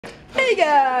Hey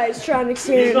guys, Tron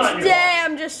Experience. Today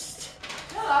I'm just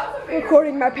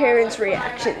recording my parents'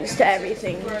 reactions to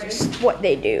everything, just what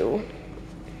they do.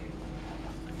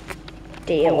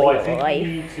 Daily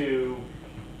life.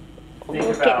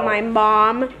 Look at my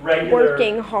mom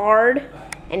working hard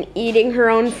and eating her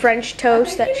own French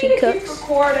toast that she cooks.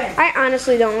 I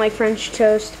honestly don't like French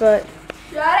toast, but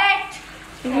shut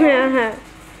it.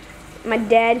 My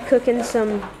dad cooking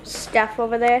some stuff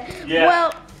over there. Yeah.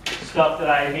 Well, stuff that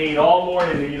I hate all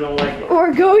morning and you don't like it.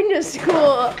 We're going to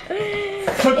school.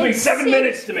 Took me 7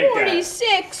 minutes to make that.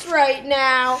 46 right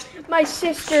now. My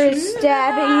sister is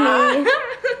stabbing me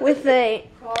with a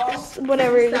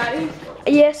whatever.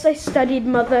 Yes, I studied,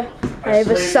 mother. I have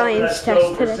a science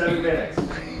test today. 7 minutes.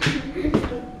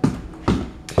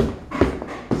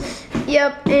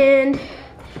 Yep, and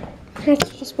that's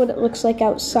just what it looks like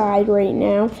outside right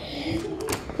now.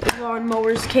 The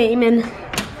lawnmowers came and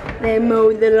they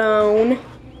mowed the lawn.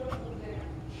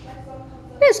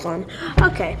 It's fun.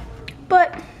 Okay,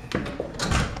 but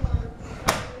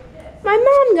my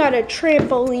mom got a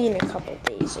trampoline a couple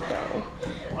days ago,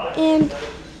 and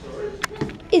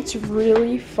it's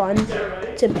really fun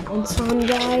to bounce on,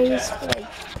 guys. Like,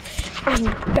 I'm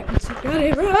bouncing on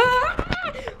it.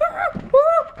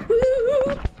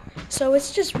 So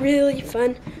it's just really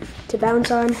fun to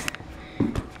bounce on,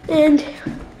 and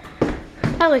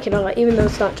I like it a lot, even though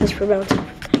it's not just for bouncing.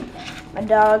 My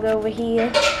dog over here.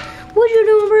 What you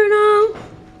doing, Bruno?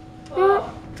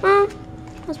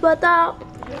 What's about that?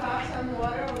 You have some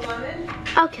water or lemon?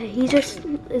 Okay, he just,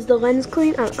 is the lens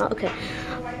clean? Oh, okay.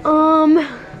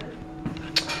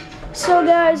 So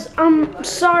guys, I'm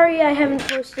sorry I haven't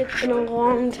posted in a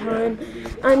long time.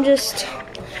 I'm just,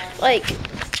 like,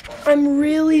 I'm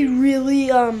really,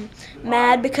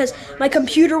 mad because my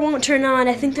computer won't turn on.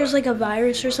 I think there's like a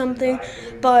virus or something,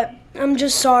 but I'm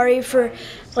just sorry for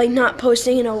like not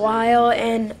posting in a while,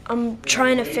 and I'm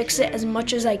trying to fix it as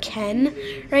much as I can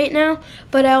right now.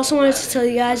 But I also wanted to tell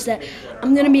you guys that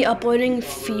I'm gonna be uploading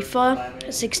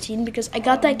FIFA 16 because I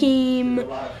got that game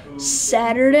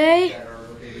Saturday,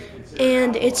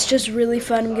 and it's just really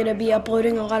fun. I'm gonna be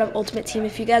uploading a lot of Ultimate Team,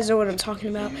 if you guys know what I'm talking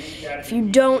about. If you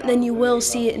don't, then you will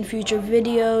see it in future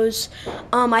videos.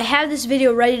 I have this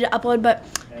video ready to upload, but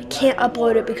I can't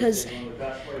upload it because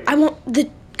the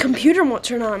computer won't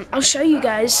turn on. I'll show you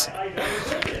guys.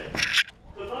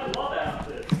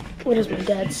 What is my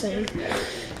dad saying?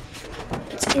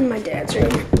 It's in my dad's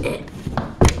room.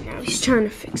 Now he's trying to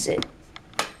fix it.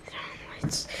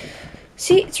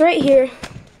 See, it's right here.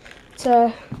 It's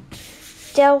a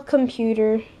Dell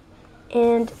computer,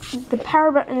 and the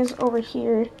power button is over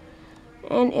here,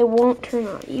 and it won't turn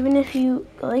on. Even if you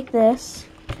go like this,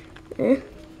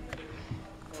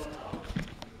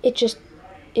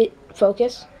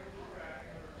 focus.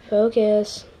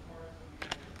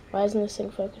 Why isn't this thing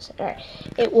focusing? Alright,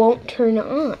 it won't turn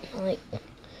on. Like,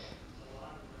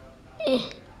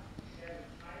 it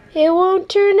won't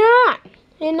turn on.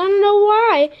 And I don't know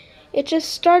why. It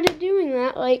just started doing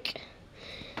that, like,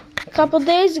 a couple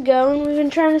days ago, and we've been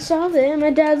trying to solve it, and my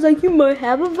dad's like, you might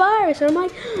have a virus, and I'm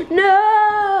like,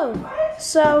 no!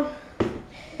 So,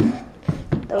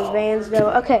 those vans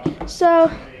go. Okay,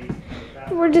 so,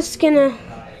 we're just gonna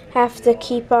have to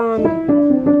keep on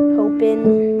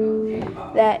hoping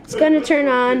that it's gonna turn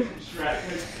on.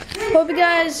 Hope you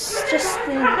guys just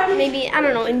maybe, I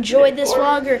don't know, enjoyed this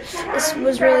vlog, or this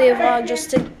was really a vlog just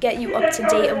to get you up to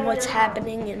date on what's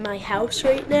happening in my house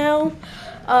right now.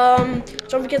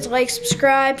 Don't forget to like,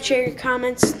 subscribe, share your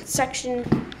comments section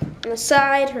on the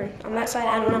side, or on that side,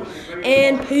 I don't know.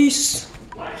 And peace.